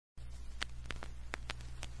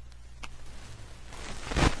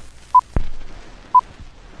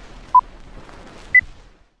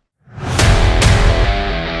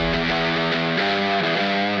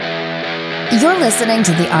listening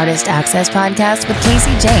to the Artist Access Podcast with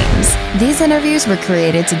Casey James. These interviews were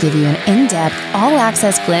created to give you an in-depth,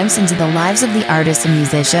 all-access glimpse into the lives of the artists and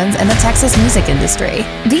musicians in the Texas music industry.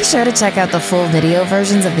 Be sure to check out the full video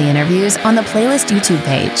versions of the interviews on the Playlist YouTube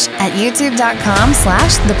page at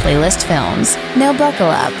youtube.com/theplaylistfilms. Now buckle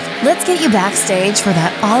up. Let's get you backstage for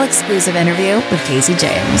that all-exclusive interview with Casey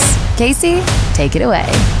James. Casey, take it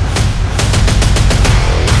away.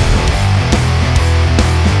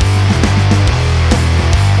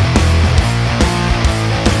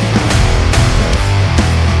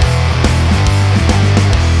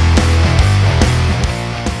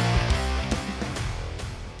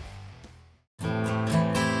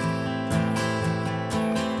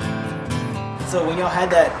 So when y'all had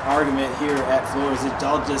that argument here at Flores, did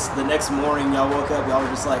y'all just, the next morning y'all woke up, y'all were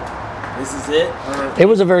just like, this is it? Or? It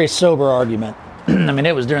was a very sober argument. I mean,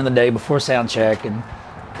 it was during the day before sound check and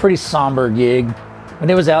pretty somber gig. And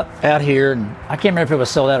it was out here, and I can't remember if it was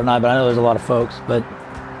sold out or not, but I know there's a lot of folks. But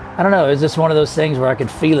I don't know, it was just one of those things where I could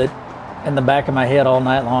feel it in the back of my head all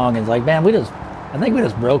night long. And it's like, man, I think we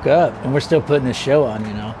just broke up, and we're still putting this show on,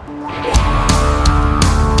 you know.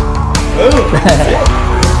 Ooh.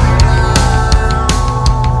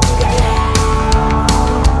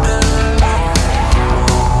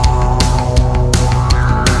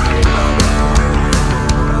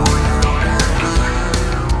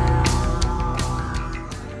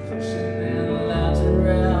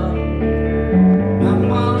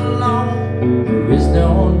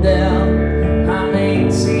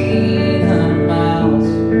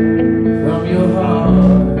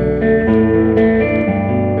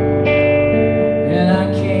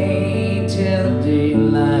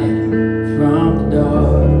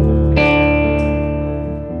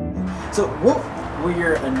 So what were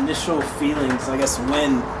your initial feelings, I guess,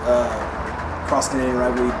 when Cross Canadian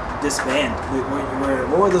Rivalry disbanded?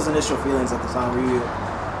 What were those initial feelings at the time? Were you?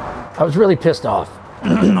 I was really pissed off.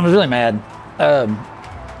 I was really mad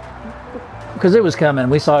because it was coming.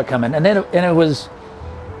 We saw it coming, and it was.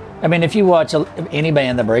 I mean, if you watch any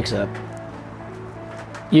band that breaks up,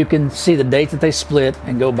 you can see the date that they split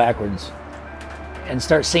and go backwards, and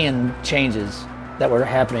start seeing changes that were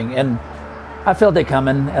happening. And I felt it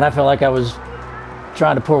coming, and I felt like I was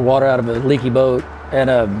trying to pour water out of a leaky boat.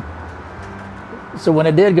 And so when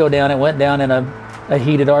it did go down, it went down in a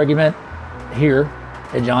heated argument here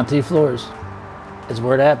at John T. Flores. Is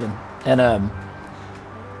where it happened. And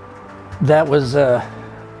that was a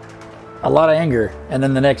lot of anger. And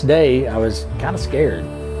then the next day, I was kind of scared.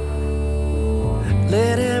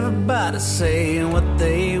 Let everybody say what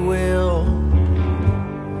they will.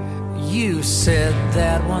 You said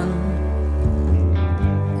that one.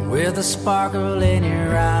 With a sparkle in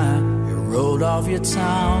your eye, you rolled off your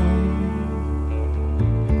tongue.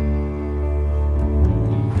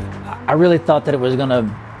 I really thought that everybody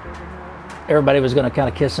was gonna kind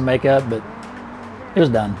of kiss and make up, but it was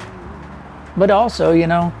done. But also, you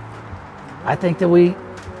know, I think that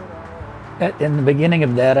in the beginning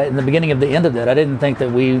of the end of that, I didn't think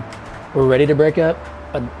that we were ready to break up.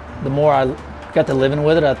 But the more I got to living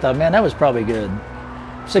with it, I thought, man, that was probably good.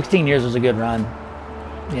 16 years was a good run.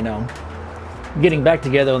 You know, getting back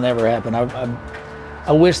together will never happen. I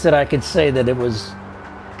wish that I could say that it was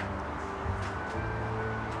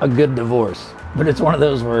a good divorce, but it's one of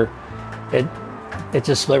those where it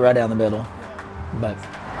just split right down the middle. But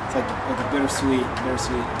it's like a bittersweet.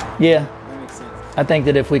 Yeah, that makes sense. I think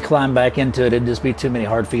that if we climb back into it, it'd just be too many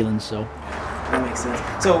hard feelings. So that makes sense.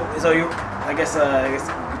 So you, I guess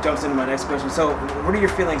jumps into my next question. So what are your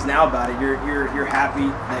feelings now about it? You're happy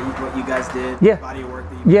that what you guys did? Yeah. The body of work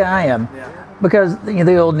that you Yeah, I am. Yeah. Because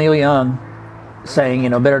the old Neil Young saying,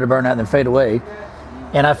 better to burn out than fade away.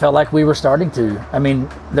 And I felt like we were starting to. I mean,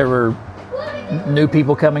 there were new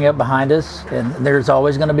people coming up behind us, and there's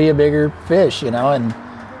always going to be a bigger fish, and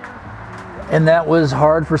that was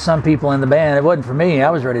hard for some people in the band. It wasn't for me. I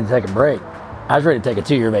was ready to take a break. I was ready to take a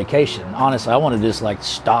 2-year vacation. Honestly, I wanted to just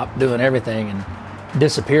stop doing everything and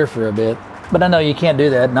disappear for a bit. But I know you can't do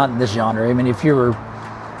that, not in this genre. I mean, if you were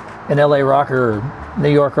an LA rocker or New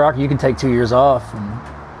York rocker, you can take 2 years off and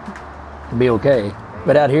be okay.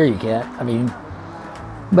 But out here you can't. I mean,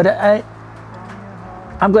 but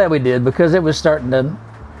I'm glad we did, because it was starting to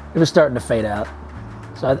fade out.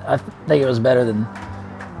 So I think it was better than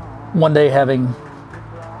one day having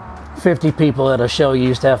 50 people at a show. You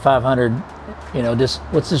used to have 500. Let's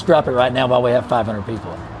just drop it right now while we have 500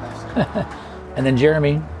 people. And then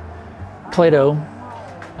Jeremy Plato,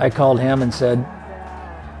 I called him and said,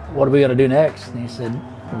 what are we going to do next? And he said,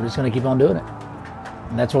 we're just going to keep on doing it.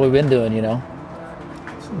 And that's what we've been doing,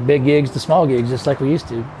 Big gigs to small gigs, just like we used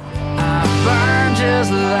to. I burn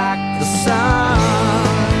just like the the sun.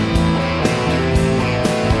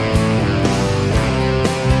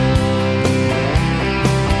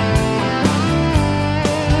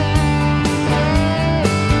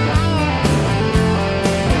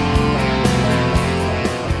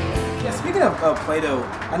 Yeah, speaking of Plato,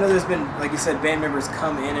 I know there's been, like you said, band members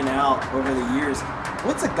come in and out over the years.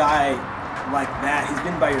 What's a guy like that? He's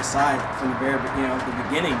been by your side from the very, the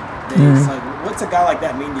beginning days. Like, what's a guy like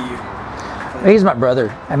that mean to you? He's my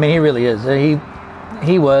brother. I mean, he really is.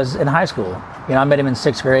 He was in high school. I met him in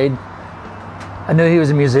 6th grade. I knew he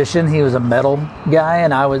was a musician. He was a metal guy,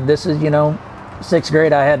 and this is 6th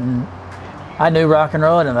grade. I knew rock and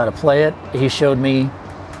roll. I didn't know how to play it. He showed me,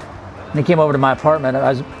 and he came over to my apartment.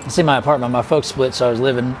 My apartment. My folks split, so I was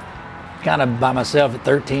living kind of by myself at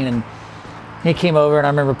 13, and he came over, and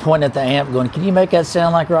I remember pointing at the amp going, "Can you make that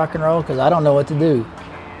sound like rock and roll? Because I don't know what to do."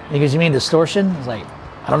 He goes, "You mean distortion?" I was like,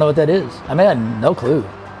 "I don't know what that is." I mean, I had no clue.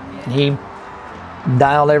 And he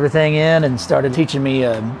dialed everything in and started teaching me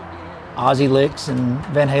Ozzy licks and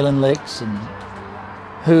Van Halen licks and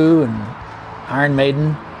Who and Iron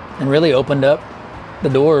Maiden, and really opened up the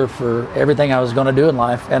door for everything I was going to do in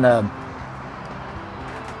life. And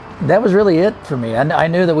that was really it for me. I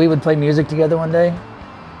knew that we would play music together one day,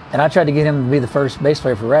 and I tried to get him to be the first bass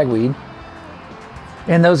player for Ragweed.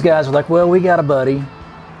 And those guys were like, "Well, we got a buddy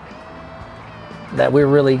that we're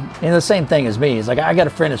really," the same thing as me. It's like, "I got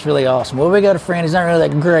a friend that's really awesome." "Well, we got a friend, he's not really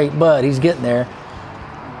that great, but he's getting there."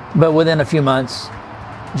 But within a few months,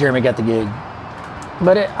 Jeremy got the gig.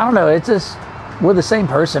 But I don't know, it's just, we're the same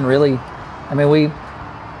person, really. I mean,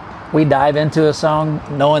 we dive into a song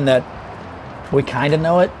knowing that we kind of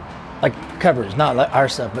know it, like covers, not like our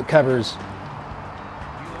stuff, but covers.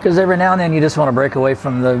 Because every now and then you just want to break away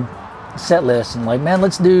from the set list and like, man,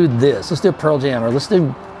 let's do this. Let's do Pearl Jam, or let's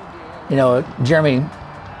do, Jeremy,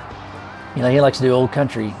 he likes to do old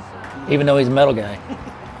country, even though he's a metal guy.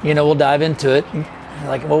 We'll dive into it.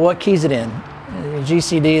 Like, well, what key's it in?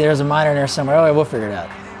 GCD, there's a minor in there somewhere. All right, we'll figure it out.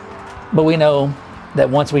 But we know that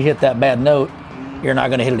once we hit that bad note, you're not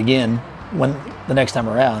going to hit it again when the next time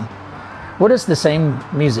around. We're just the same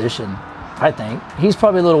musician, I think. He's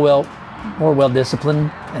probably a little more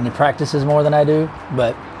well-disciplined, and he practices more than I do.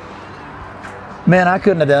 But, man, I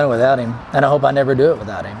couldn't have done it without him, and I hope I never do it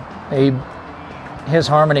without him. His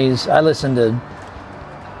harmonies, I listen to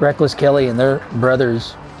Reckless Kelly and their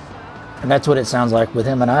brothers, and that's what it sounds like with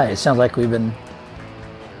him and I. It sounds like we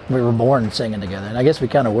were born singing together. And I guess we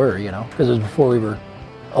kind of were, because it was before we were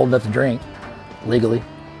old enough to drink legally.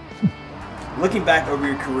 Looking back over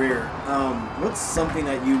your career, what's something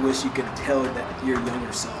that you wish you could tell your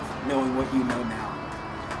younger self, knowing what you know now?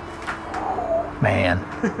 Man.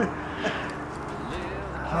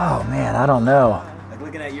 Oh, man, I don't know. Like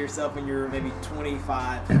looking at yourself when you're maybe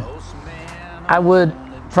 25. I would,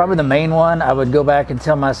 probably the main one, I would go back and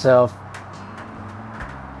tell myself,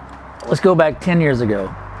 let's go back 10 years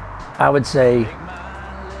ago. I would say,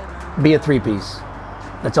 be a 3-piece.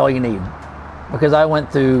 That's all you need. Because I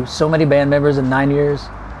went through so many band members in 9 years,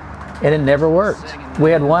 and it never worked. We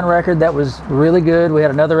had one record that was really good. We had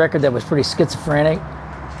another record that was pretty schizophrenic.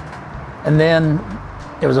 And then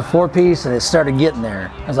it was a 4-piece, and it started getting there.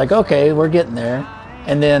 I was like, okay, we're getting there.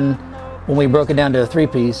 And then when we broke it down to a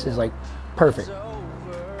 3-piece, it's like, perfect.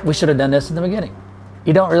 We should have done this in the beginning.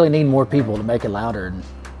 You don't really need more people to make it louder.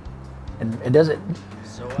 And it doesn't.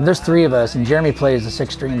 There's 3 of us, and Jeremy plays the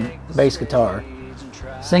 6-string bass guitar,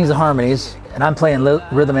 sings the harmonies, and I'm playing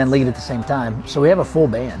rhythm and lead at the same time. So we have a full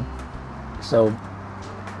band. So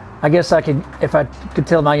I guess if I could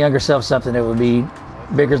tell my younger self something, it would be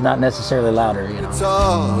bigger's not necessarily louder,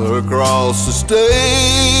 Guitar across the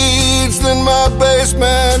stage, then my bass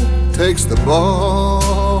man takes the ball.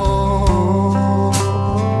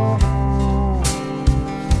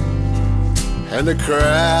 And the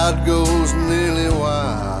crowd goes nearly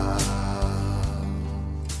wild.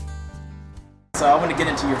 So I want to get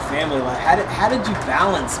into your family life. How did you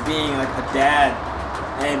balance being like a dad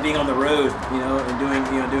and being on the road, and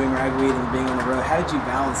doing Ragweed and being on the road? How did you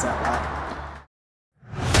balance that life?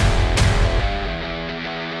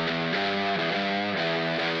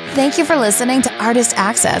 Thank you for listening to Artist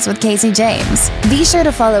Access with Casey James. Be sure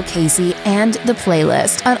to follow Casey and The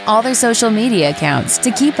Playlist on all their social media accounts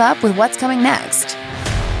to keep up with what's coming next.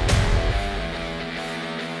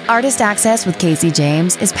 Artist Access with Casey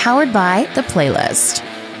James is powered by The Playlist.